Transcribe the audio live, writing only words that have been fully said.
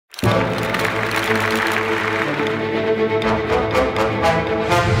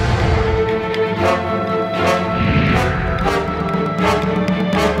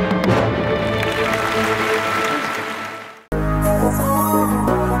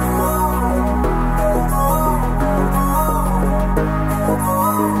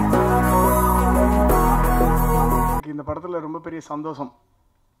சந்தோஷம்.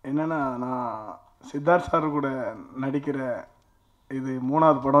 என்னென்னா, நான் சித்தார்த் சார் கூட நடிக்கிற இது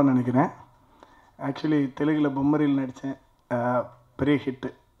 3வது படம்னு நினைக்கிறேன். ஆக்சுவலி தெலுங்கில் பொம்மரியில் நடித்தேன், பெரிய ஹிட்டு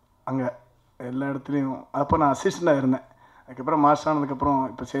அங்கே எல்லா இடத்துலையும். அப்போ நான் அசிஸ்டண்டாக இருந்தேன். அதுக்கப்புறம் மாஸ்டர் ஆனதுக்கப்புறம்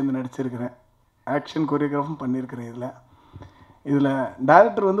இப்போ சேர்ந்து நடிச்சிருக்கிறேன். ஆக்ஷன் கொரியோகிராஃபும் பண்ணியிருக்கிறேன். இதில்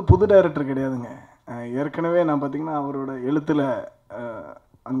டைரக்டர் வந்து புது டைரக்டர் கிடையாதுங்க. ஏற்கனவே நான் பார்த்திங்கன்னா அவரோட எழுத்தில்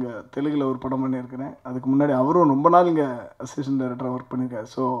அங்கே தெலுங்கில் ஒரு படம் பண்ணியிருக்கிறேன். அதுக்கு முன்னாடி அவரும் ரொம்ப நாள் இங்கே அசிஸ்டன்ட் டைரக்டராக ஒர்க் பண்ணியிருக்காரு.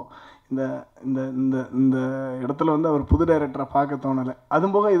 ஸோ இந்த இந்த இந்த இந்த இடத்துல வந்து அவர் புது டைரக்டராக பார்க்க தோணலை.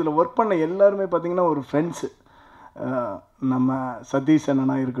 அதுவும் போக இதில் ஒர்க் பண்ண எல்லாருமே பார்த்திங்கன்னா ஒரு ஃப்ரெண்ட்ஸு. நம்ம சதீஷ்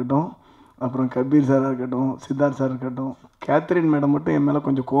அண்ணனாக இருக்கட்டும், அப்புறம் கபீர் சாராக இருக்கட்டும், சித்தார்த் சார் இருக்கட்டும், கேத்ரின் மேடம் மட்டும் என் மேலே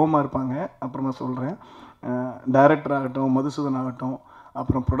கொஞ்சம் கோவமாக இருப்பாங்க, அப்புறமா சொல்கிறேன். டைரக்டர் ஆகட்டும், மதுசூதன் ஆகட்டும்,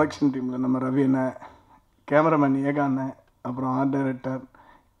 அப்புறம் ப்ரொடக்ஷன் டீமில் நம்ம ரவி அண்ணன், கேமராமேன் ஏகா அண்ணன், அப்புறம் art director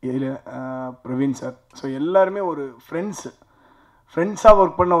Praveen sir. So எல்லாருமே ஒரு ஃப்ரெண்ட்ஸாக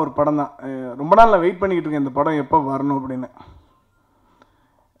ஒர்க் பண்ண ஒரு படம் தான். ரொம்ப நாள் நான் வெயிட் பண்ணிக்கிட்டு இருக்கேன் இந்த படம் எப்போ வரணும் அப்படின்னு.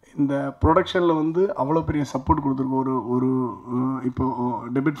 இந்த ப்ரொடக்ஷனில் வந்து அவ்வளோ பெரிய சப்போர்ட் கொடுத்துருக்கு. ஒரு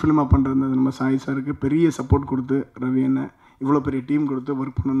இப்போது டெபிட் ஃபிலிமாக பண்ணுறது நம்ம சாய் சாருக்கு பெரிய சப்போர்ட் கொடுத்து, ரவி என்ன இவ்வளோ பெரிய டீம் கொடுத்து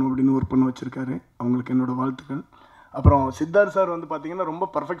ஒர்க் பண்ணணும் அப்படின்னு ஒர்க் பண்ண வச்சுருக்காரு. அவங்களுக்கு என்னோடய வாழ்த்துக்கள். அப்புறம் சித்தார்த் சார் வந்து பார்த்திங்கன்னா ரொம்ப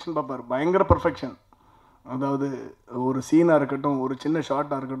பர்ஃபெக்ஷன் பார்ப்பார், பயங்கர பர்ஃபெக்ஷன். அதாவது ஒரு சீனாக இருக்கட்டும், ஒரு சின்ன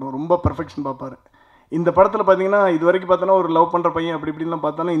ஷார்ட்டாக இருக்கட்டும், ரொம்ப பர்ஃபெக்ஷன் பார்ப்பார். இந்த படத்தில் பார்த்தீங்கன்னா இது வரைக்கும் பார்த்தோன்னா ஒரு லவ் பண்ணுற பையன் அப்படி இப்படின்லாம்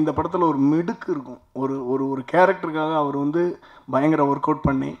பார்த்தாலும் இந்த படத்தில் ஒரு மிடுக்கு இருக்கும். ஒரு கேரக்டருக்காக அவர் வந்து பயங்கர ஒர்க் அவுட்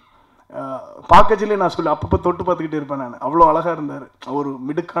பண்ணி பார்க்கச்சிலே நான் சொல்லி அப்பப்போ தொட்டு பார்த்துக்கிட்டே இருப்பேன் நான். அவ்வளோ அழகாக இருந்தார். ஒரு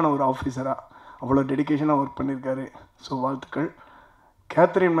மிடுக்கான ஒரு ஆஃபீஸராக அவ்வளோ டெடிக்கேஷனாக ஒர்க் பண்ணியிருக்காரு. ஸோ வாழ்த்துக்கள்.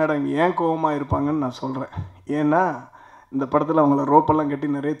 கேத்ரின் மேடம் ஏன் கோவமாக இருப்பாங்கன்னு நான் சொல்கிறேன். ஏன்னா இந்த படத்தில் அவங்கள ரோப்பெல்லாம் கட்டி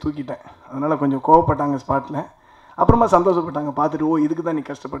நிறைய தூக்கிட்டேன். அதனால் கொஞ்சம் கோவப்பட்டாங்க ஸ்பாட்டில். அப்புறமா சந்தோஷப்பட்டாங்க பார்த்துட்டு, ஓ இதுக்கு தான் நீ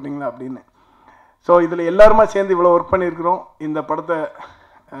கஷ்டப்பட்டீங்களா அப்படின்னு. ஸோ இதில் எல்லாருமா சேர்ந்து இவ்வளோ ஒர்க் பண்ணியிருக்கிறோம். இந்த படத்தை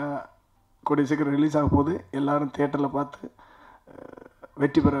கூடிய சீக்கிரம் ரிலீஸ் ஆக போகுது. எல்லோரும் தியேட்டரில் பார்த்து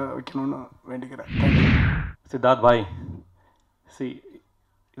வெற்றி பெற வைக்கணும்னு வேண்டிக்கிறேன். Thank you. Siddharth bhai, see,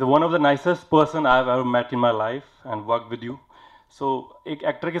 the one of the nicest person I have ever met in my life and worked with you. So एक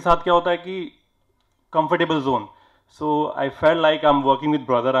एक्टर के साथ क्या होता है कि comfortable zone. So I felt like I'm working with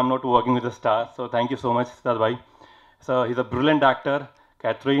brother, I'm not working with a star. So thank you so much, Siddharth bhai. So he's a brilliant actor.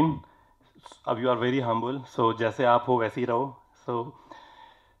 Catherine, अब you are very humble. So जैसे आप हो वैसे ही रहो. So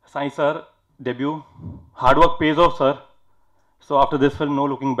Sai sir, debut, hard work pays off sir. So after this film, no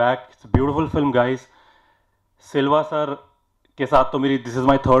looking back. It's a beautiful film, guys. Silva sir के साथ तो मेरी this is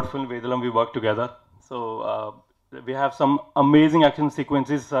my 3rd film. Vedalam we work together. So we have some amazing action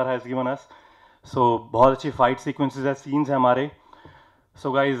sequences sir has given us. So बहुत अच्छी fight sequences है, scenes है हमारे.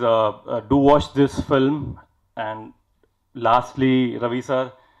 So guys, do watch this film. And lastly, Ravi sir,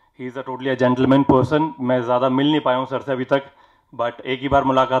 he is a totally a gentleman person. मैं ज़्यादा मिल नहीं पाया हूँ सर से अभी तक, but एक ही बार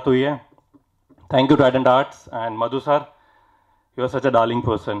मुलाकात हुई है. Thank you to Trident Arts and Madhu sir. You are such a darling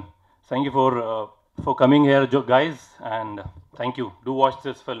person. Thank you for coming here, guys, and thank you. Do watch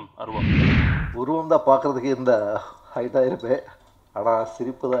this film, Aruvam. உருவம் தான் பார்க்குறதுக்கு இந்த ஹைட்டாக இருப்பேன். ஆனால்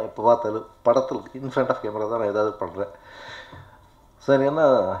சிரிப்பு தான் எப்போ பார்த்தாலும். படத்தில் இன் ஃப்ரண்ட் ஆஃப் கேமரா தான் நான் ஏதாவது பண்ணுறேன். ஸோ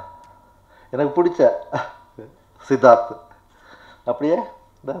எனக்கு பிடிச்ச சித்தார்த், அப்படியே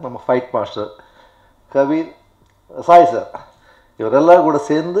இந்த நம்ம fight master Kabir, Sai sir, இவரெல்லாம் கூட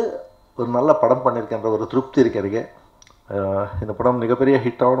சேர்ந்து ஒரு நல்ல படம் பண்ணியிருக்கேன்ற ஒரு திருப்தி இருக்கு எனக்கு. இந்த படம் மிகப்பெரிய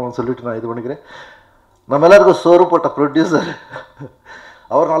ஹிட் ஆகணும்னு சொல்லிட்டு நான் இது பண்ணிக்கிறேன். நம்ம எல்லாருக்கும் சோறு போட்ட ப்ரொடியூசர்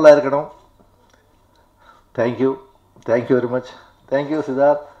அவர் நல்லா இருக்கணும். Thank you very much. Thank you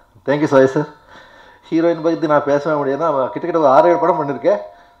Siddharth, thank you Sai sir. Heroine பற்றி நான் பேசவே முடியாது, நான் கிட்டத்தட்ட ஒரு 6-7 படம் பண்ணியிருக்கேன்.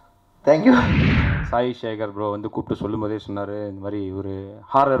 தேங்க்யூ. சாய் சேகர் ப்ரோ வந்து கூப்பிட்டு சொல்லும் போதே சொன்னார், இந்த மாதிரி ஒரு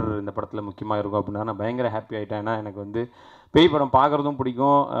ஹாரர் இந்த படத்தில் முக்கியமாக இருக்கும் அப்படின்னா நான் பயங்கர ஹாப்பி ஆகிட்டேன். ஏன்னா எனக்கு வந்து பேய் படம் பார்க்குறதும்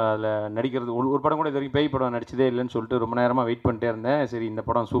பிடிக்கும், அதில் நடிக்கிறது ஒரு படம் கூட இது வரைக்கும் பேய் படம் நடிச்சதே இல்லைன்னு சொல்லிட்டு ரொம்ப நேரமாக வெயிட் பண்ணிட்டே இருந்தேன். சரி இந்த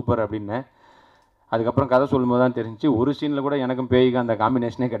படம் சூப்பர் அப்படின்னேன். அதுக்கப்புறம் கதை சொல்லும்போது தான் தெரிஞ்சு ஒரு சீனில் கூட எனக்கும் பேய்க்கு அந்த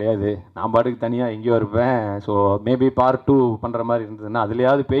காம்பினேஷனே கிடையாது. நான் பாட்டுக்கு தனியாக எங்கேயோ இருப்பேன். ஸோ மேபி பார்ட் 2 பண்ணுற மாதிரி இருந்ததுன்னா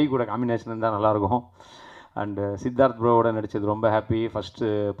அதுலேயாவது பேய் கூட காம்பினேஷன் இருந்தால் நல்லாயிருக்கும். அண்டு சித்தார்த் ப்ரோவோட நடித்தது ரொம்ப ஹாப்பி. ஃபஸ்ட்டு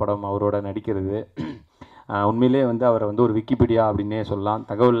படம் அவரோட நடிக்கிறது. உண்மையிலே வந்து அவரை வந்து ஒரு விக்கிபீடியா அப்படின்னே சொல்லலாம்.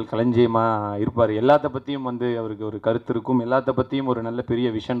 தகவல் களஞ்சியமாக இருப்பார். எல்லாத்த பற்றியும் வந்து அவருக்கு ஒரு கருத்து இருக்கும், எல்லாத்த பற்றியும் ஒரு நல்ல பெரிய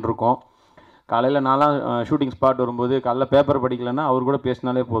விஷன் இருக்கும். காலையில் நான்லாம் ஷூட்டிங் ஸ்பாட் வரும்போது காலைல பேப்பர் படிக்கலைன்னா அவர் கூட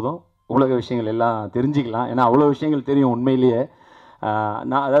பேசினாலே போதும், உலக விஷயங்கள் எல்லாம் தெரிஞ்சுக்கலாம். ஏன்னா அவ்வளோ விஷயங்கள் தெரியும் உண்மையிலேயே.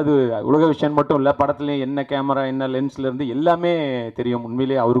 நான் அதாவது உலக விஷயம் மட்டும் இல்லை, படத்துலேயும் என்ன கேமரா என்ன லென்ஸ்லேருந்து எல்லாமே தெரியும்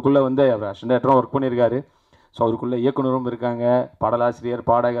உண்மையிலேயே. அவருக்குள்ளே வந்து அவர் அசிஸ்டன்ட் ஒர்க் பண்ணியிருக்காரு. ஸோ அவருக்குள்ளே இயக்குனரும் இருக்காங்க, பாடலாசிரியர்,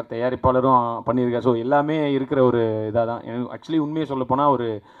 பாடகர், தயாரிப்பாளரும் பண்ணியிருக்காரு. ஸோ எல்லாமே இருக்கிற ஒரு இதாக தான். எனக்கு ஆக்சுவலி உண்மையை சொல்லப்போனால் ஒரு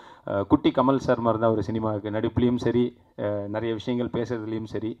குட்டி கமல் சார் மாதிரி தான் ஒரு சினிமாவுக்கு நடிப்புலேயும் சரி, நிறைய விஷயங்கள்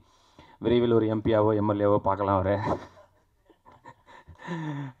பேசுறதுலேயும் சரி. விரைவில் ஒரு எம்பியாவோ எம்எல்ஏவோ பார்க்கலாம் அவரை.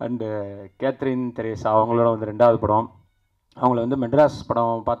 அண்டு கேத்ரின் தெரேசா அவங்களோட வந்து 2வது படம். அவங்கள வந்து மெட்ராஸ்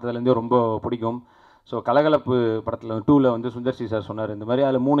படம் பார்த்ததுலேருந்தே ரொம்ப பிடிக்கும். ஸோ கலகலப்பு படத்தில் 2ல் வந்து சுந்தர் சி சார் சொன்னார், இந்த மாதிரி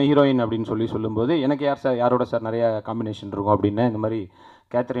அதில் 3 ஹீரோயின் அப்படின்னு சொல்லும்போது எனக்கு யாரோட சார் நிறையா காம்பினேஷன் இருக்கும் அப்படின்னு, இந்த மாதிரி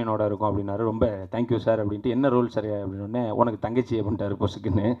கேத்ரினோட இருக்கும் அப்படின்னாரு. ரொம்ப தேங்க்யூ சார் அப்படின்ட்டு. என்ன ரோல் சார் அப்படின்னே, உனக்கு தங்கச்சி அப்படின்ட்டாரு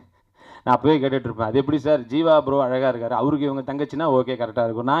பொசுக்குன்னு. நான் அப்போவே கேட்டுட்ருப்பேன், அது எப்படி சார், ஜீவா ப்ரோ அழகாக இருக்கார், அவருக்கு இவங்க தங்கச்சின்னா ஓகே கரெக்டாக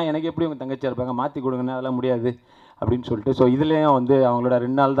இருக்கும், நான் எனக்கு எப்படி இவங்க தங்கச்சியாக இருப்பாங்க, மாற்றி கொடுங்கன்னா அதெல்லாம் முடியாது அப்படின்னு சொல்லிட்டு. ஸோ இதுலேயும் வந்து அவங்களோட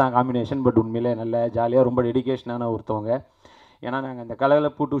 2 நாள் தான் காம்பினேஷன். பட் உண்மையிலே நல்ல ஜாலியாக ரொம்ப டெடிகேஷனான ஒருத்தவங்க. ஏன்னா நாங்கள் இந்த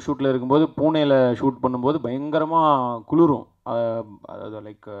கலகலப்பு 2 ஷூட்டில் இருக்கும்போது பூனேயில் ஷூட் பண்ணும்போது பயங்கரமாக குளிரும். அதாவது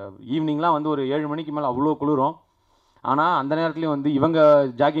லைக் ஈவினிங்லாம் வந்து ஒரு 7 மணிக்கு மேலே அவ்வளோ குளிரும். ஆனால் அந்த நேரத்துலையும் வந்து இவங்க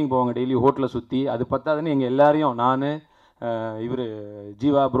ஜாக்கிங் போவாங்க டெய்லி ஹோட்டலில் சுற்றி. அது பத்தாதுன்னு எங்கள் எல்லாரையும், நான் இவர்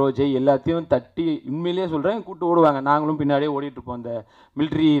ஜீவா ப்ரோ ஜெய் எல்லாத்தையும் தட்டி உண்மையிலேயே சொல்கிறேன் கூப்பிட்டு ஓடுவாங்க. நாங்களும் பின்னாடியே ஓடிட்டுருப்போம் அந்த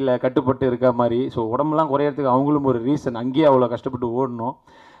மிலிட்ரியில் கட்டுப்பட்டு இருக்க மாதிரி. ஸோ உடம்புலாம் குறையிறதுக்கு அவங்களும் ஒரு ரீசன், அங்கேயே அவ்வளோ கஷ்டப்பட்டு ஓடணும்.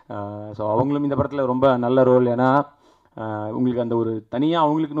 ஸோ அவங்களும் இந்த படத்தில் ரொம்ப நல்ல ரோல். ஏன்னா உங்களுக்கு அந்த ஒரு தனியாக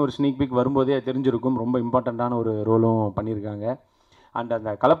அவங்களுக்குன்னு ஒரு ஸ்னீக் பீக் வரும்போதே தெரிஞ்சிருக்கும், ரொம்ப இம்பார்ட்டண்ட்டான ஒரு ரோலும் பண்ணியிருக்காங்க. அண்ட்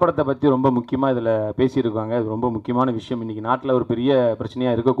அந்த கலப்படத்தை பற்றி ரொம்ப முக்கியமாக இதில் பேசியிருக்காங்க. அது ரொம்ப முக்கியமான விஷயம். இன்றைக்கி நாட்டில் ஒரு பெரிய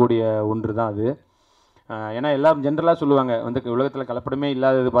பிரச்சனையாக இருக்கக்கூடிய ஒன்று தான் அது. ஏன்னா எல்லாம் ஜென்ரலாக சொல்லுவாங்க வந்து உலகத்தில் கலப்படமே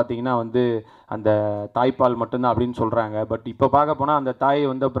இல்லாதது பார்த்திங்கன்னா வந்து அந்த தாய்ப்பால் மட்டும்தான் அப்படின்னு சொல்கிறாங்க. பட் இப்போ பார்க்க போனால் அந்த தாய்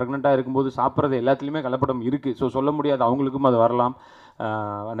வந்து ப்ரெக்னெண்ட்டாக இருக்கும்போது சாப்பிட்றது எல்லாத்துலேயுமே கலப்படம் இருக்குது. ஸோ சொல்ல முடியாது, அவங்களுக்கும் அது வரலாம்,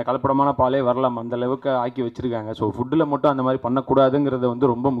 அந்த கலப்படமான பாலே வரலாம், அந்த அளவுக்கு ஆக்கி வச்சுருக்காங்க. ஸோ ஃபுட்டில் மட்டும் அந்த மாதிரி பண்ணக்கூடாதுங்கிறத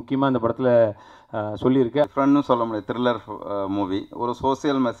வந்து ரொம்ப முக்கியமாக இந்த படத்தில் சொல்லியிருக்கு. ஃப்ரெண்ட்னு சொல்ல முடியாது, த்ரில்லர் மூவி. ஒரு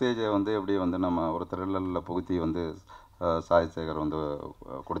சோசியல் மெசேஜை வந்து எப்படி வந்து நம்ம ஒரு த்ரில்லரில் புகுத்தி வந்து சாய் சேகர் வந்து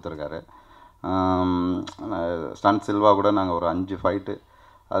கொடுத்துருக்காரு. ஸ்டண்ட் சில்வா கூட நாங்கள் ஒரு 5 ஃபைட்டு,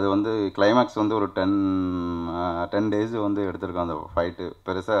 அது வந்து கிளைமேக்ஸ் வந்து ஒரு 10 டேஸ் வந்து எடுத்திருக்கோம். அந்த ஃபைட்டு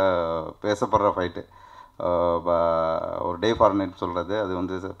பெருசாக பேசப்படுற ஃபைட்டு, ஒரு டே ஃபார் நைட் சொல்கிறது, அது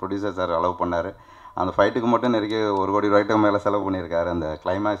வந்து ப்ரொடியூசர் சார் அலோவ் பண்ணார். அந்த ஃபைட்டுக்கு மட்டும் நிறைய 1 கோடி ரூபாய்க்கு மேலே செலவு பண்ணியிருக்காரு. அந்த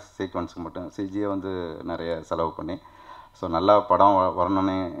கிளைமேக்ஸ் சீக்வன்ஸுக்கு மட்டும் சிஜியை வந்து நிறைய செலவு பண்ணி. ஸோ நல்லா படம்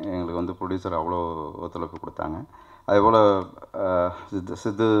வரணுன்னே எங்களுக்கு வந்து ப்ரொடியூசர் அவ்வளோ ஒத்துழைப்பு கொடுத்தாங்க. அதேபோல்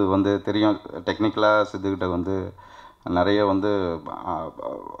சித்து வந்து தெரியும், டெக்னிக்கலாக சித்துக்கிட்ட வந்து நிறைய வந்து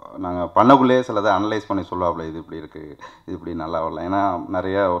நாங்கள் பண்ணக்குள்ளேயே சிலதை அனலைஸ் பண்ணி சொல்லுவாப்புல, இது இப்படி இருக்குது, இது இப்படி நல்லா வரல. ஏன்னா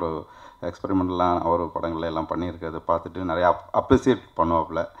நிறையா ஒரு எக்ஸ்பெரிமெண்ட்லாம் அவர் படங்கள்ல எல்லாம் பண்ணியிருக்கிறத பார்த்துட்டு நிறையா அப்ரிசியேட்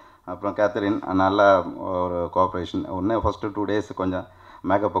பண்ணுவாப்புல. அப்புறம் கேத்ரின் நல்லா ஒரு கோஆப்ரேஷன். ஒன்று ஃபஸ்ட்டு 2 டேஸ் கொஞ்சம்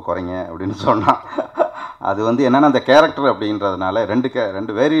மேக்கப்பை குறைங்க அப்படின்னு சொன்னான். அது வந்து என்னென்னா அந்த கேரக்டர் அப்படின்றதுனால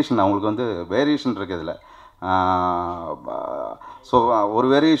 2 வேரியேஷன் அவங்களுக்கு வந்து வேரியேஷன் இருக்குது இதில். ஸோ ஒரு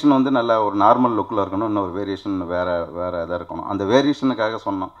வேரியேஷன் வந்து நல்ல ஒரு நார்மல் லுக்கில் இருக்கணும், இன்னொரு வேரியேஷன் வேறு இதாக இருக்கணும். அந்த வேரியேஷனுக்காக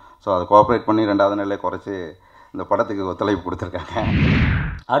சொன்னோம். ஸோ அதை கோஆப்ரேட் பண்ணி 2வது நிலையை குறைச்சி இந்த படத்துக்கு ஒத்துழைப்பு கொடுத்துருக்காங்க.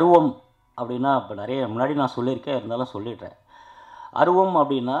 அருவம் அப்படின்னா இப்போ நிறைய முன்னாடி நான் சொல்லியிருக்கேன், இருந்தாலும் சொல்லிடுறேன். அருவம்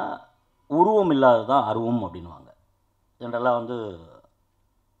அப்படின்னா உருவம் இல்லாதது தான் அருவம் அப்படின்வாங்க. ஜென்ரலாக வந்து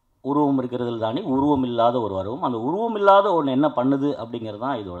உருவம் இருக்கிறதில் தானே உருவம் இல்லாத ஒரு அருவம். அந்த உருவம் இல்லாத ஒன்று என்ன பண்ணுது அப்படிங்கிறது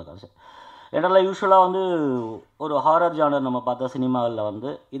தான் இதோட கதை. ஜென்ரலாக யூஸ்வலாக வந்து ஒரு ஹாரர் ஜானர் நம்ம பார்த்தா சினிமாவில் வந்து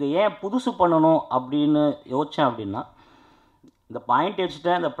இதை ஏன் புதுசு பண்ணணும் அப்படின்னு யோசித்தேன் அப்படின்னா, இந்த பாயிண்ட்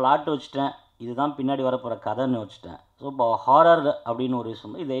வச்சுட்டேன், இந்த பிளாட் வச்சுட்டேன், இதுதான் பின்னாடி வரப்போகிற கதைன்னு வச்சுட்டேன். ஸோ இப்போ ஹாரர் அப்படின்னு ஒரு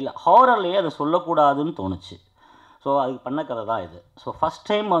விஷயம் இதை இல்லை, ஹாரர்லேயே அதை சொல்லக்கூடாதுன்னு தோணுச்சு. ஸோ அதுக்கு பண்ண கதை தான் இது. ஸோ ஃபஸ்ட்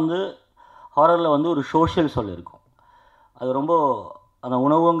டைம் வந்து ஹாரரில் வந்து ஒரு சோஷியல் சொல் இருக்கும். அது ரொம்ப அந்த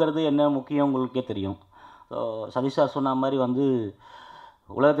உணவுங்கிறது என்ன முக்கியம் உங்களுக்கே தெரியும். ஸோ சதீஷ் சார் சொன்ன மாதிரி வந்து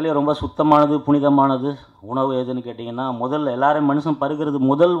உலகத்திலே ரொம்ப சுத்தமானது புனிதமானது உணவு எதுன்னு கேட்டிங்கன்னா, முதல்ல எல்லாரும் மனுஷன் பருகிறது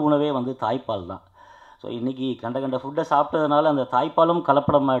முதல் உணவே வந்து தாய்ப்பால் தான். ஸோ இன்றைக்கி கண்ட ஃபுட்டை சாப்பிட்டதுனால அந்த தாய்ப்பாலும்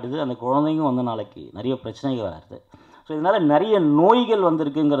கலப்படமாகிடுது, அந்த குழந்தைங்க வந்து நாளைக்கு நிறைய பிரச்சனைகள் வருது. ஸோ இதனால் நிறைய நோய்கள்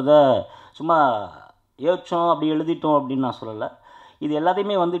வந்திருக்குங்கிறத சும்மா யோசித்தோம் அப்படி எழுதிட்டோம் அப்படின்னு நான் சொல்லலை. இது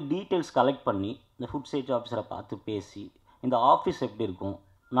எல்லாத்தையுமே வந்து டீட்டெயில்ஸ் கலெக்ட் பண்ணி இந்த ஃபுட் சேஃப்டி ஆஃபீஸரை பார்த்து பேசி, இந்த ஆஃபீஸ் எப்படி இருக்கும்,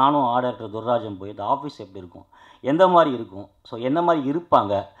 நானும் ஆர்டர் துர்ராஜன் போய் இந்த ஆஃபீஸ் எப்படி இருக்கும், எந்த மாதிரி இருக்கும், ஸோ என்ன மாதிரி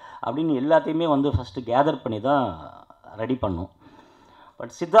இருப்பாங்க அப்படின்னு எல்லாத்தையுமே வந்து ஃபஸ்ட்டு கேதர் பண்ணி தான் ரெடி பண்ணோம்.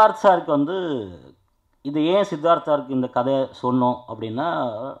 பட் சித்தார்த் சாருக்கு வந்து இது ஏன் சித்தார்த் சாருக்கு இந்த கதை சொன்னோம் அப்படின்னா,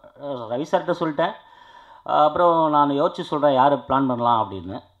 ரவி சார்கிட்ட சொல்லிட்டேன். அப்புறம் நான் யோசிச்சு சொல்கிறேன் யார் பிளான் பண்ணலாம்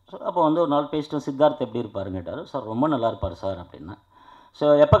அப்படின்னு. ஸோ அப்போ வந்து ஒரு நாள் பேசிட்டோம், சித்தார்த் எப்படி இருப்பாருன்னு கேட்டார். சார் ரொம்ப நல்லா இருப்பார் சார் அப்படின்னா. ஸோ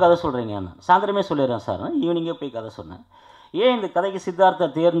எப்போ கதை சொல்கிறீங்க? சாயந்தரமே சொல்லிடுறேன் சார், ஈவினிங்கே போய் கதை சொன்னேன். ஏன் இந்த கதைக்கு சித்தார்த்தை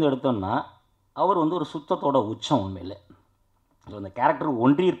தேர்ந்தெடுத்தோம்னா, அவர் வந்து ஒரு சுத்தத்தோட உச்சம் உண்மையில். அந்த கேரக்டர்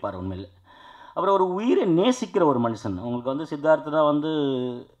ஒன்றி இருப்பார் உண்மையில். அப்புறம் ஒரு உயிரை நேசிக்கிற ஒரு மனுஷன். உங்களுக்கு வந்து சித்தார்த்தனா வந்து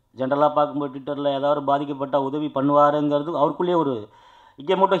ஜென்ரலாக பார்க்கும்போது ட்விட்டரில் ஏதாவது பாதிக்கப்பட்டால் உதவி பண்ணுவாருங்கிறது அவருக்குள்ளேயே ஒரு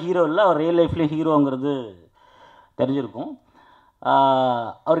இங்கே மட்டும் ஹீரோ இல்லை, அவர் ரியல் லைஃப்லேயும் ஹீரோங்கிறது தெரிஞ்சிருக்கும்.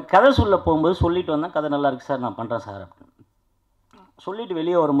 அவர் கதை சொல்ல போகும்போது சொல்லிட்டு வந்தேன், கதை நல்லா இருக்குது சார், நான் பண்ணுறேன் சார் அப்படின்னு சொல்லிவிட்டு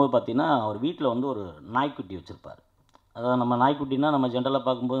வெளியே வரும்போது பார்த்தீங்கன்னா அவர் வீட்டில் வந்து ஒரு நாய்க்குட்டி வச்சுருப்பார். அதாவது நம்ம நாய்க்குட்டினா நம்ம ஜென்ரலாக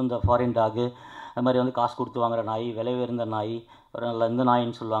பார்க்கும்போது இந்த ஃபாரின் டாகு அந்த மாதிரி வந்து காசு கொடுத்து வாங்குகிற நாய், விலை உயர்ந்த நாய், ஒரு நல்ல இந்த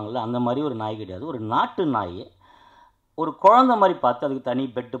நாயின்னு சொல்லுவாங்கள்ல, அந்த மாதிரி ஒரு நாய் கிடையாது. ஒரு நாட்டு நாய், ஒரு குழந்தை மாதிரி பார்த்து அதுக்கு தனி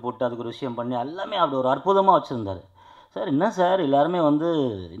பெட்டு போட்டு அதுக்கு ஒரு விஷயம் பண்ணி எல்லாமே அப்படி ஒரு அற்புதமாக வச்சுருந்தார். சார் என்ன சார் எல்லாருமே வந்து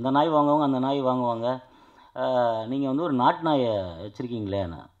இந்த நாய் வாங்குவாங்க அந்த நாய் வாங்குவாங்க, நீங்கள் வந்து ஒரு நாட்டு நாயை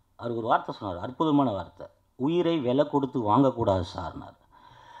வச்சுருக்கீங்களேன்னு அவருக்கு ஒரு வார்த்தை சொன்னார், அற்புதமான வார்த்தை. உயிரை விலை கொடுத்து வாங்கக்கூடாது சார்னார்.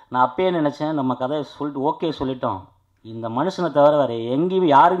 நான் அப்பயே நினச்சேன், நம்ம கதையை சொல்லிட்டு ஓகே சொல்லிட்டோம், இந்த மனுஷனை தவிர வேறு எங்கேயுமே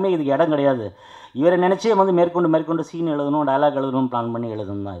யாருக்குமே இதுக்கு இடம் கிடையாது, இவரை நினச்சே வந்து மேற்கொண்டு சீன் எழுதணும், டயலாக் எழுதணும்னு பிளான் பண்ணி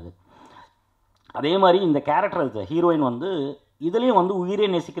எழுதணும் தான் இது. அதே மாதிரி இந்த கேரக்டர் இருக்குது ஹீரோயின் வந்து இதுலேயும் வந்து உயிரே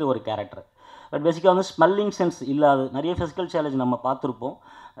நேசிக்கிற ஒரு கேரக்டர். பட் பேசிக்காக வந்து ஸ்மெல்லிங் சென்ஸ் இல்லாது, நிறைய ஃபிசிக்கல் சேலஞ்ச் நம்ம பார்த்துருப்போம்,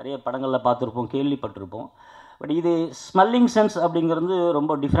 நிறைய படங்களில் பார்த்துருப்போம், கேள்விப்பட்டிருப்போம். பட் இது ஸ்மெல்லிங் சென்ஸ் அப்படிங்கிறது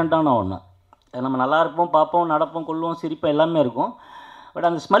ரொம்ப டிஃப்ரெண்ட்டான ஒன்று. நம்ம நல்லா இருப்போம், பார்ப்போம், நடப்போம், கொள்வோம், சிரிப்போம், எல்லாமே இருக்கும். பட்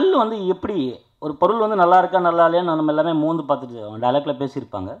அந்த ஸ்மெல் வந்து எப்படி ஒரு பொருள் வந்து நல்லா இருக்கா நல்லா இல்லையா நம்ம எல்லாமே மோந்து பார்த்துட்டு டைலாக்டில்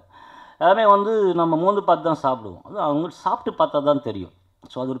பேசியிருப்பாங்க, எல்லாமே வந்து நம்ம மோந்து பார்த்து தான் சாப்பிடுவோம், அது அவங்க சாப்பிட்டு பார்த்தா தான் தெரியும்.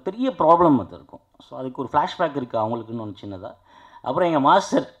 ஸோ அது ஒரு பெரிய ப்ராப்ளம் அது இருக்கும். ஸோ அதுக்கு ஒரு ஃப்ளாஷ்பேக் இருக்குது அவங்களுக்குன்னு ஒன்று சின்னதாக. அப்புறம் எங்கள்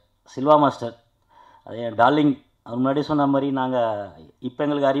மாஸ்டர் சில்வா மாஸ்டர், அது என் டார்லிங், அவர் முன்னாடி சொன்ன மாதிரி நாங்கள் இப்போ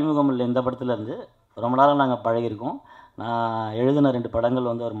எங்களுக்கு அறிமுகம் இல்லை இந்த படத்துலேருந்து, ரொம்ப நாளாக நாங்கள் பழகியிருக்கோம். நான் எழுதின 2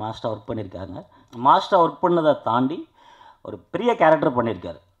 படங்கள் வந்து அவர் மாஸ்டர் ஒர்க் பண்ணியிருக்காங்க. மாஸ்டர் ஒர்க் பண்ணதை தாண்டி ஒரு பெரிய கேரக்டர்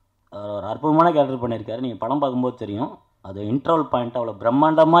பண்ணியிருக்காரு, ஒரு அற்புதமான கேரக்டர் பண்ணியிருக்காரு. நீங்கள் படம் பார்க்கும்போது தெரியும், அது இன்ட்ரோல் பாயிண்ட் அவ்வளோ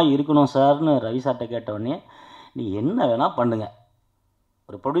பிரம்மாண்டமாக இருக்கணும் சார்னு ரவி சார்கிட்ட கேட்டவுடனே நீ என்ன வேணால் பண்ணுங்கள்.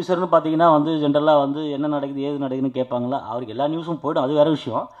 ஒரு ப்ரொடியூசர்னு பார்த்தீங்கன்னா வந்து ஜென்ரலாக வந்து என்ன நடக்குது ஏது நடக்குதுன்னு கேட்பாங்களா, அவருக்கு எல்லா நியூஸும் போய்டும், அது வேறு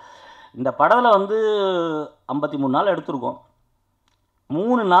விஷயம். இந்த படத்தில் வந்து 53 நாள் எடுத்திருக்கோம்,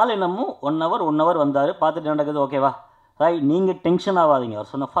 3 நாள் என்னமோ 1 hour வந்தார், பார்த்துட்டு நடக்குது ஓகேவா சாய் நீங்கள் டென்ஷன் ஆகாதீங்க.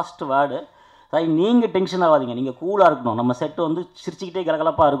 அவர் சொன்ன ஃபஸ்ட் வேர்டு சாய் நீங்கள் டென்ஷன் ஆகாதீங்க, நீங்கள் கூலாக இருக்கணும், நம்ம செட்டு வந்து சிரிச்சுக்கிட்டே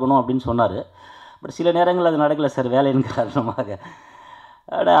கலகலப்பாக இருக்கணும் அப்படின்னு சொன்னார். பட் சில நேரங்கள் அது நடக்கலை சார் வேலையின் காரணமாக.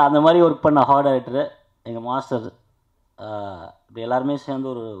 அந்த மாதிரி ஒர்க் பண்ண ஹார்ட் ரைட்டரு எங்கள் மாஸ்டர். இப்படி எல்லாருமே சேர்ந்து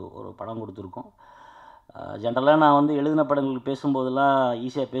ஒரு படம் கொடுத்துருக்கோம். ஜென்ரலாக நான் வந்து எழுதின படங்களுக்கு பேசும்போதெல்லாம்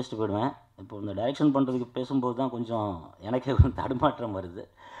ஈஸியாக பேசிட்டு போயிடுவேன். இப்போ இந்த டைரெக்ஷன் பண்ணுறதுக்கு பேசும்போது தான் கொஞ்சம் எனக்கே கொஞ்சம் தடுமாற்றம் வருது.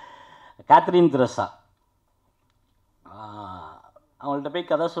 கேத்ரின் த்ரெசா, அவங்கள்ட்ட போய்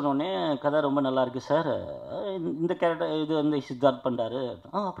கதை சொன்னோடனே கதை ரொம்ப நல்லா இருக்குது சார், இந்த கேரக்டர் இது வந்து சித்தார்த் பண்ணுறாரு,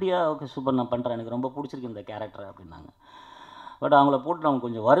 அப்படியா ஓகே சூப்பர் நான் பண்ணுறேன், எனக்கு ரொம்ப பிடிச்சிருக்கு இந்த கேரக்டர் அப்படின்னாங்க. பட் அவங்கள போட்டு நம்ம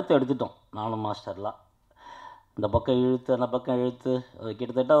கொஞ்சம் வருத்தம் எடுத்துட்டோம் நானும் மாஸ்டர்லாம். இந்த பக்கம் இழுத்து அந்த பக்கம் இழுத்து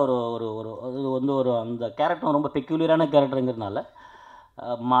கிட்டத்தட்ட ஒரு ஒரு ஒரு அது வந்து ஒரு அந்த கேரக்டர் ரொம்ப பெக்யூலியரான கேரக்டருங்கிறதுனால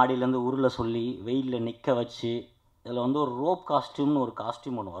மாடியிலேருந்து உருளை சொல்லி வெயிலில் நிற்க வச்சு இதில் வந்து ஒரு ரோப் காஸ்டியூம்னு ஒரு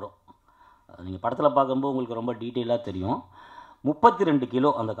காஸ்டியூம் ஒன்று வரும். நீங்கள் படத்தில் பார்க்கும்போது உங்களுக்கு ரொம்ப டீட்டெயிலாக தெரியும். 32 கிலோ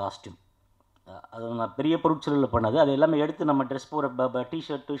அந்த காஸ்டியூம். அது நான் பெரிய பொருட்செலவில் பண்ணது. அது எல்லாமே எடுத்து நம்ம ட்ரெஸ் போடுற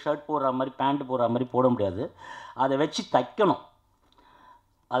டிஷர்ட்டு ஷர்ட் போடுற மாதிரி பேண்ட் போடுற மாதிரி போட முடியாது, அதை வச்சு தைக்கணும்.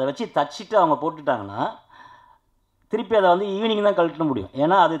 அதை வச்சு தச்சுட்டு அவங்க போட்டுட்டாங்கன்னா திருப்பி அதை வந்து ஈவினிங் தான் கழட்ட முடியும்,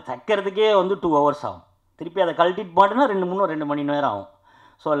 ஏன்னா அது தைக்கிறதுக்கே வந்து 2 hours ஆகும். திருப்பி அதை கழட்டிட்டு போட்டோன்னா 2 மணி நேரம் ஆகும்.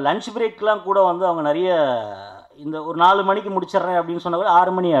 ஸோ லன்ச் பிரேக்லாம் கூட வந்து அவங்க நிறைய இந்த ஒரு 4 மணிக்கு முடிச்சிட்றேன் அப்படின்னு சொன்னால் கூட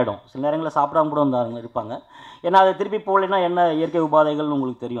 6 மணி ஆகிடும். சில நேரங்களில் சாப்பிடாம கூட வந்து இருப்பாங்க, ஏன்னா அதை திருப்பி போடலைன்னா என்ன இயற்கை உபாதைகள்னு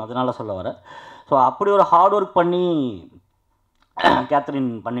உங்களுக்கு தெரியும், அதனால் சொல்ல வரேன். ஸோ அப்படி ஒரு ஹார்ட் ஒர்க் பண்ணி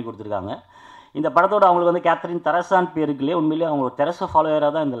கேத்ரின் பண்ணி கொடுத்துருக்காங்க. இந்த படத்தோட அவங்களுக்கு வந்து கேத்ரின் தெரசான்னு பேருக்குள்ளே உண்மையிலே அவங்க ஒரு தெரசா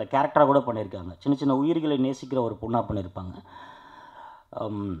ஃபாலோவராக தான் இதில் கேரக்டராக கூட பண்ணியிருக்காங்க. சின்ன சின்ன உயிர்களை நேசிக்கிற ஒரு பொண்ணாக பண்ணியிருப்பாங்க.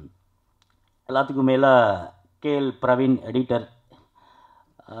 எல்லாத்துக்கும் மேலே கேஎல் பிரவீன் எடிட்டர்.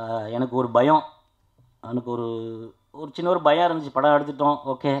 எனக்கு ஒரு பயம், எனக்கு ஒரு சின்ன ஒரு பயம் இருந்துச்சு, படம் எடுத்துட்டோம்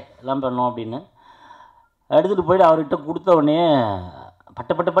ஓகே எல்லாம் பண்ணோம் அப்படின்னு எடுத்துகிட்டு போய்ட்டு அவர்கிட்ட கொடுத்த உடனே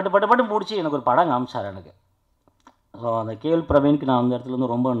பட்டு முடிச்சு எனக்கு ஒரு படம் காமிச்சார் எனக்கு. ஸோ அந்த கேஎல் பிரவீனுக்கு நான் அந்த இடத்துல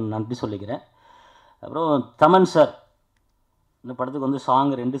வந்து ரொம்ப நன்றி சொல்லிக்கிறேன். அப்புறம் தமன் சார், இந்த படத்துக்கு வந்து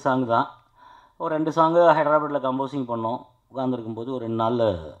 2 சாங் தான், ஒரு 2 சாங்கு ஹைதராபாத்தில் கம்போசிங் பண்ணோம். உட்காந்துருக்கும்போது ஒரு 2 நாளில்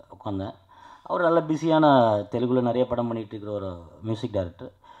உட்காந்தேன். அவர் நல்ல பிஸியான தெலுங்கில் நிறைய படம் பண்ணிகிட்டு இருக்கிற ஒரு மியூசிக்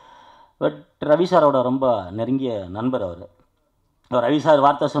டைரக்டர். பட் ரவி சாரோட ரொம்ப நெருங்கிய நண்பர் அவர். ரவி சார்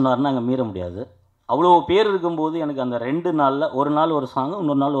வார்த்தை சொன்னார்னா அங்கே மீற முடியாது. அவ்வளோ பேர் இருக்கும்போது எனக்கு அந்த 2 நாளில் ஒரு நாள் ஒரு சாங்கு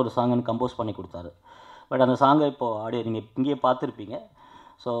இன்னொரு நாள் ஒரு சாங் எனக்கு கம்போஸ் பண்ணி கொடுத்தாரு. பட் அந்த சாங்கை இப்போது ஆடியோ நீங்கள் இங்கேயே பார்த்துருப்பீங்க.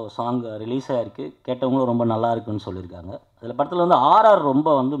 ஸோ சாங் ரிலீஸ் ஆகிருக்கு, கேட்டவங்களும் ரொம்ப நல்லா இருக்குன்னு சொல்லியிருக்காங்க. அதில் படத்தில் வந்து ஆர்ஆர் ரொம்ப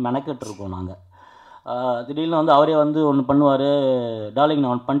வந்து மெனக்கெட்டுருக்கோம் நாங்கள். திடீர்னு வந்து அவரே வந்து ஒன்று பண்ணுவார், டார்லிங்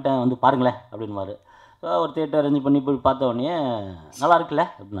நான் ஒன்று பண்ணிட்டேன் வந்து பாருங்களேன் அப்படின்வார். ஒரு தியேட்டர் அரேஞ்ச் பண்ணி போய் பார்த்த உடனே நல்லா இருக்குல்ல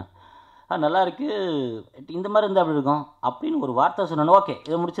அப்படின்னா நல்லா இருக்குது, இந்த மாதிரி இருந்தால் அப்படி இருக்கும் அப்படின்னு ஒரு வார்த்தை சொன்னோன்னா ஓகே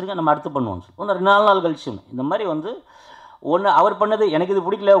இதை முடிச்சிருக்கேன் நம்ம அடுத்து பண்ணுவோம். ஒன்று 4 நாள் கழிச்சு இந்த மாதிரி வந்து ஒன்று அவர் பண்ணது எனக்கு இது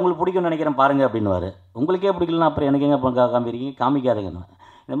பிடிக்கல உங்களுக்கு பிடிக்கும்னு நினைக்கிறேன் பாருங்கள் அப்படின்னுவார். உங்களுக்கே பிடிக்கலன்னா அப்புறம் எனக்கு எங்கே காமிக்கிறீங்க, காமிக்காதுங்கன்னு.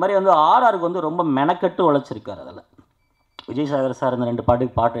 இந்த மாதிரி வந்து ஆர்ஆருக்கு வந்து ரொம்ப மெனக்கட்டு உழைச்சிருக்கார். அதில் விஜய் சாகர் சார் இந்த 2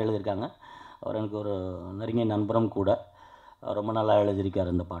 பாட்டு எழுதியிருக்காங்க. அவர் எனக்கு ஒரு நெருங்கிய நண்பரும் கூட. ரொம்ப நல்லா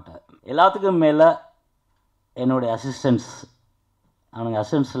எழுதியிருக்கார் இந்த பாட்டை. எல்லாத்துக்கும் மேலே என்னுடைய அசிஸ்டன்ட்ஸ், அவனுங்க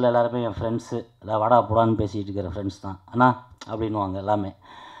அசிஸ்டன்ஸில் எல்லாருமே என் ஃப்ரெண்ட்ஸு, எல்லாம் வாடா போடான்னு பேசிகிட்டு இருக்கிற ஃப்ரெண்ட்ஸ் தான். அண்ணா அப்படின்வாங்க எல்லாமே,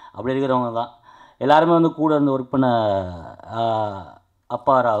 அப்படி இருக்கிறவங்க தான். எல்லாருமே வந்து கூட இருந்து ஒர்க் பண்ண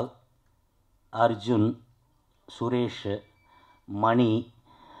அப்பாராவ், அர்ஜுன், சுரேஷ், மணி,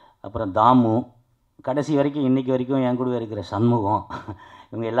 அப்புறம் தாமு, கடைசி வரைக்கும் இன்றைக்கி வரைக்கும் என் கூட இருக்கிற சண்முகம்,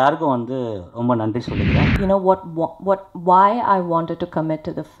 இவங்க எல்லாருக்கும் வந்து ரொம்ப நன்றி சொல்லிக்கிறேன். You know why I wanted to commit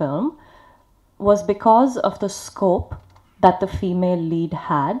to the film was because of the scope that the female lead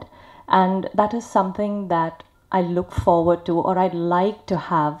had, and that is something that I look forward to, or I'd like to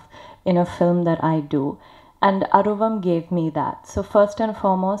have in a film that I do, and Aruvam gave me that. So first and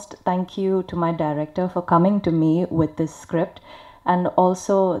foremost, thank you to my director for coming to me with this script, and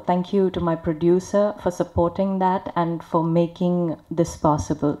also thank you to my producer for supporting that and for making this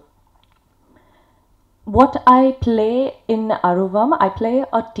possible. What I play in Aruvam, I play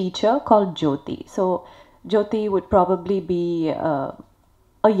a teacher called Jyoti. So Jyoti would probably be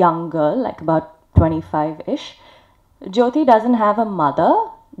a young girl, like about 25-ish. Jyoti doesn't have a mother.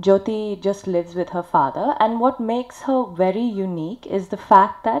 Jyoti just lives with her father, and what makes her very unique is the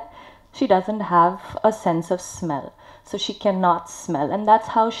fact that she doesn't have a sense of smell. So she cannot smell, and that's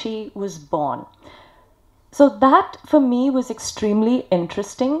how she was born. So that for me was extremely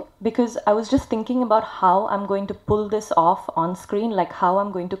interesting, because I was just thinking about how I'm going to pull this off on screen, like how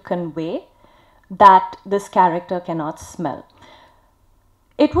I'm going to convey that this character cannot smell.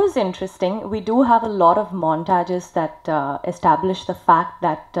 It was interesting. We do have a lot of montages that establish the fact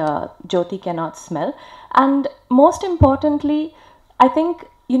that Jyoti cannot smell. And most importantly, I think,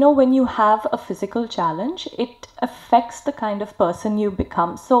 you know, when you have a physical challenge, it affects the kind of person you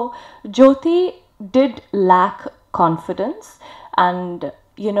become. So Jyoti did lack confidence, and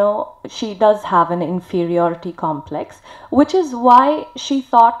you know, she does have an inferiority complex, which is why she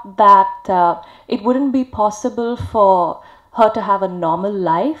thought that it wouldn't be possible for her to have a normal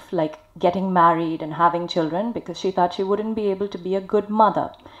life, like getting married and having children, because she thought she wouldn't be able to be a good mother.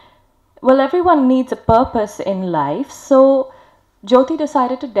 Well, everyone needs a purpose in life, so Jyoti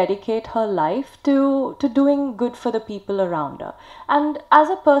decided to dedicate her life to doing good for the people around her. And as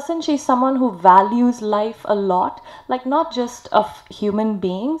a person, she's someone who values life a lot, like not just of human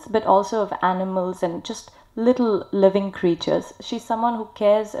beings, but also of animals and just little living creatures. She's someone who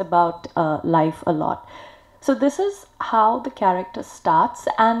cares about life a lot. So this is how the character starts,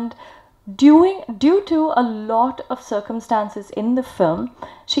 and due to a lot of circumstances in the film,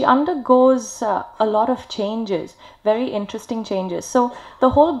 she undergoes a lot of changes, very interesting changes. So the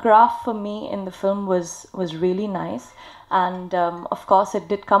whole graph for me in the film was really nice, and of course it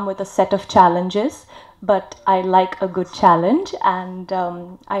did come with a set of challenges, but I like a good challenge, and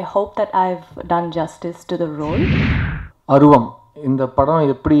I hope that I've done justice to the role. அருவம் இந்த படம்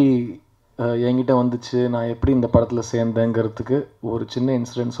எப்படி என்கிட்ட வந்துச்சு, நான் எப்படி இந்த படத்தில் சேர்ந்தேங்கிறதுக்கு ஒரு சின்ன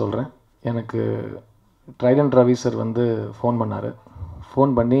இன்சிடென்ட் சொல்கிறேன். எனக்கு ட்ரைடன்ட் ரவி சார் வந்து ஃபோன் பண்ணார்.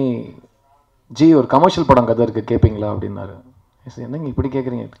 ஃபோன் பண்ணி, ஜி ஒரு கமர்ஷியல் படம் கதை இருக்குது கேட்பீங்களா அப்படின்னாரு. சார் என்னங்க இப்படி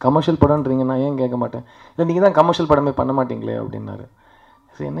கேட்குறீங்க, கமர்ஷியல் படம்ன்றீங்க, நான் ஏன் கேட்க மாட்டேன், இல்லை நீங்கள் தான் கமர்ஷியல் படமே பண்ண மாட்டீங்களே அப்படின்னாரு.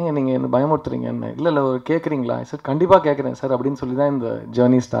 சார் என்னங்க நீங்கள் என்ன பயமுறுத்துறீங்க, என்ன இல்லை ஒரு கேட்குறீங்களா சார், கண்டிப்பாக கேட்குறேன் சார் அப்படின்னு சொல்லி தான் இந்த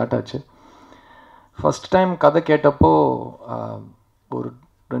ஜேர்னி ஸ்டார்ட் ஆச்சு. ஃபஸ்ட் டைம் கதை கேட்டப்போ ஒரு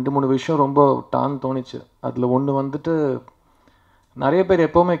 2-3 விஷயம் ரொம்ப தோணுச்சு. அதில் ஒன்று வந்துட்டு, நிறைய பேர்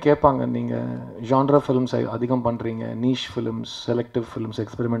எப்போவுமே கேட்பாங்க, நீங்கள் ஜான்ரா ஃபிலிம்ஸ் அதிகம் பண்ணுறீங்க, niche films, selective films,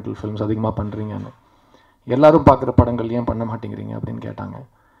 experimental films அதிகமாக பண்ணுறீங்கன்னு, எல்லோரும் பார்க்குற படங்கள் ஏன் பண்ண மாட்டேங்கிறீங்க அப்படின்னு கேட்டாங்க.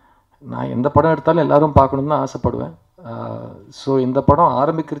 நான் எந்த படம் எடுத்தாலும் எல்லோரும் பார்க்கணுன்னு தான் ஆசைப்படுவேன். ஸோ இந்த படம்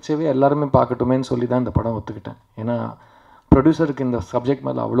ஆரம்பிக்கிறச்சவே எல்லாருமே பார்க்கட்டுமேன்னு சொல்லி தான் இந்த படம் ஒத்துக்கிட்டேன். ஏன்னா ப்ரொடியூசருக்கு இந்த சப்ஜெக்ட்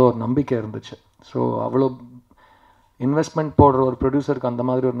மேலே அவ்வளோ ஒரு நம்பிக்கை இருந்துச்சு. ஸோ அவ்வளோ இன்வெஸ்ட்மெண்ட் போடுற ஒரு ப்ரொடியூசருக்கு அந்த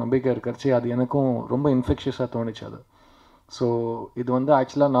மாதிரி ஒரு நம்பிக்கை இருக்கிறச்சு, அது எனக்கும் ரொம்ப இன்ஃபெக்ஷியஸாக தோணுச்சு அது. ஸோ இது வந்து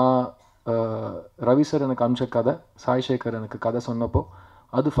ஆக்சுவலாக நான் ரவி சார் எனக்கு அனுப்பிச்ச கதை, சாய் சேகர் எனக்கு கதை சொன்னப்போ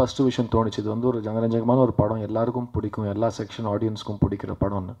அது ஃபஸ்ட்டு விஷயம் தோணுச்சு. இது வந்து ஒரு ஜனரஞ்சகமான ஒரு படம், எல்லாருக்கும் பிடிக்கும், எல்லா செக்ஷன் ஆடியன்ஸுக்கும் பிடிக்கிற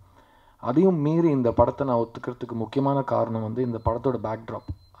படம்னு. அதையும் மீறி இந்த படத்தை நான் ஒத்துக்கிறதுக்கு முக்கியமான காரணம் வந்து இந்த படத்தோட பேக்ட்ராப்.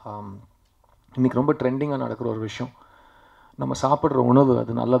 இன்றைக்கி ரொம்ப ட்ரெண்டிங்காக நடக்கிற ஒரு விஷயம், நம்ம சாப்பிட்ற உணவு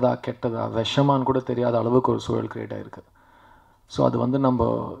அது நல்லதா கெட்டதா விஷமானு கூட தெரியாத அளவுக்கு ஒரு சூழல் க்ரியேட் ஆகிருக்கு. ஸோ அது வந்து நம்ம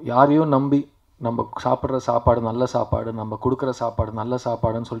யாரையும் நம்பி நம்ம சாப்பிட்ற சாப்பாடு நல்ல சாப்பாடு, நம்ம கொடுக்குற சாப்பாடு நல்ல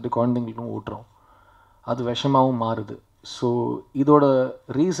சாப்பாடுன்னு சொல்லிட்டு குழந்தைங்களுக்கும் ஊட்டுறோம். அது விஷமாகவும் மாறுது. ஸோ இதோட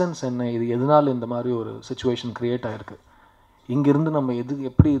ரீசன்ஸ் என்ன, இது எதனால் இந்த மாதிரி ஒரு சுச்சுவேஷன் க்ரியேட் ஆகிருக்கு, இங்கேருந்து நம்ம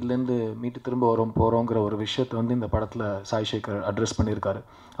எப்படி இதுலேருந்து மீட்டு திரும்ப போகிறோங்கிற ஒரு விஷயத்தை வந்து இந்த படத்தில் சாய் சேகர் அட்ரஸ் பண்ணியிருக்காரு.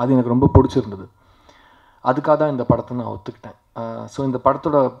 அது எனக்கு ரொம்ப பிடிச்சிருந்தது. அதுக்காக தான் இந்த படத்தை நான் ஒத்துக்கிட்டேன். ஸோ இந்த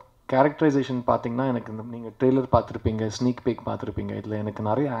படத்தோட கேரக்டரைசேஷன் பார்த்திங்கன்னா, எனக்கு நீங்கள் ட்ரெய்லர் பார்த்துருப்பீங்க, ஸ்னீக் பீக் பார்த்துருப்பீங்க. இதில் எனக்கு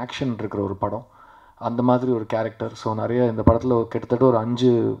நிறைய ஆக்ஷன் இருக்கிற ஒரு படம், அந்த மாதிரி ஒரு கேரக்டர். ஸோ நிறைய இந்த படத்தில் கிட்டத்தட்ட ஒரு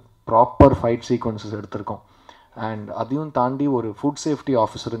 5 ப்ராப்பர் ஃபைட் சீக்வன்சஸ் எடுத்திருக்கோம். அண்ட் அதையும் தாண்டி ஒரு ஃபுட் சேஃப்டி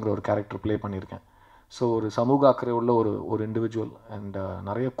ஆஃபீஸருங்கிற ஒரு கேரக்டர் ப்ளே பண்ணியிருக்கேன். ஸோ ஒரு சமூக அக்கறை உள்ள ஒரு இண்டிவிஜுவல் அண்ட்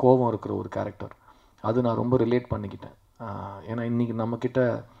நிறைய கோபம் இருக்கிற ஒரு கேரக்டர். அது நான் ரொம்ப ரிலேட் பண்ணிக்கிட்டேன். ஏன்னா இன்றைக்கி நம்மக்கிட்ட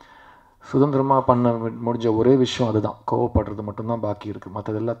சுதந்திரமாக பண்ண முடிஞ்ச ஒரே விஷயம் அதுதான், கோவப்படுறது மட்டும்தான் பாக்கி இருக்குது.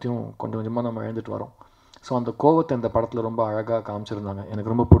 மற்றது எல்லாத்தையும் கொஞ்சம் கொஞ்சமாக நம்ம இழந்துட்டு வரோம். ஸோ அந்த கோவத்தை இந்த படத்தில் ரொம்ப அழகாக காமிச்சிருந்தாங்க.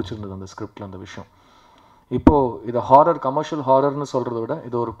 எனக்கு ரொம்ப பிடிச்சிருந்தது அந்த ஸ்கிரிப்டில் அந்த விஷயம். இப்போது இதை ஹாரர், கமர்ஷியல் ஹாரர்னு சொல்கிறத விட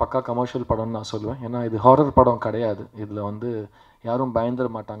இது ஒரு பக்கா கமர்ஷியல் படம்னு நான் சொல்லுவேன். ஏன்னா இது ஹாரர் படம் கிடையாது. இதில் வந்து யாரும் பயந்துட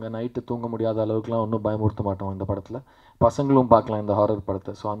மாட்டாங்க. நைட்டு தூங்க முடியாத அளவுக்குலாம் ஒன்றும் பயமுறுத்த மாட்டோம் இந்த படத்தில். பசங்களும் பார்க்கலாம் இந்த ஹாரர்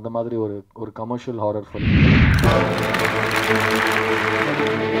படத்தை. ஸோ அந்த மாதிரி ஒரு கமர்ஷியல் ஹாரர் ஃபிலிம்.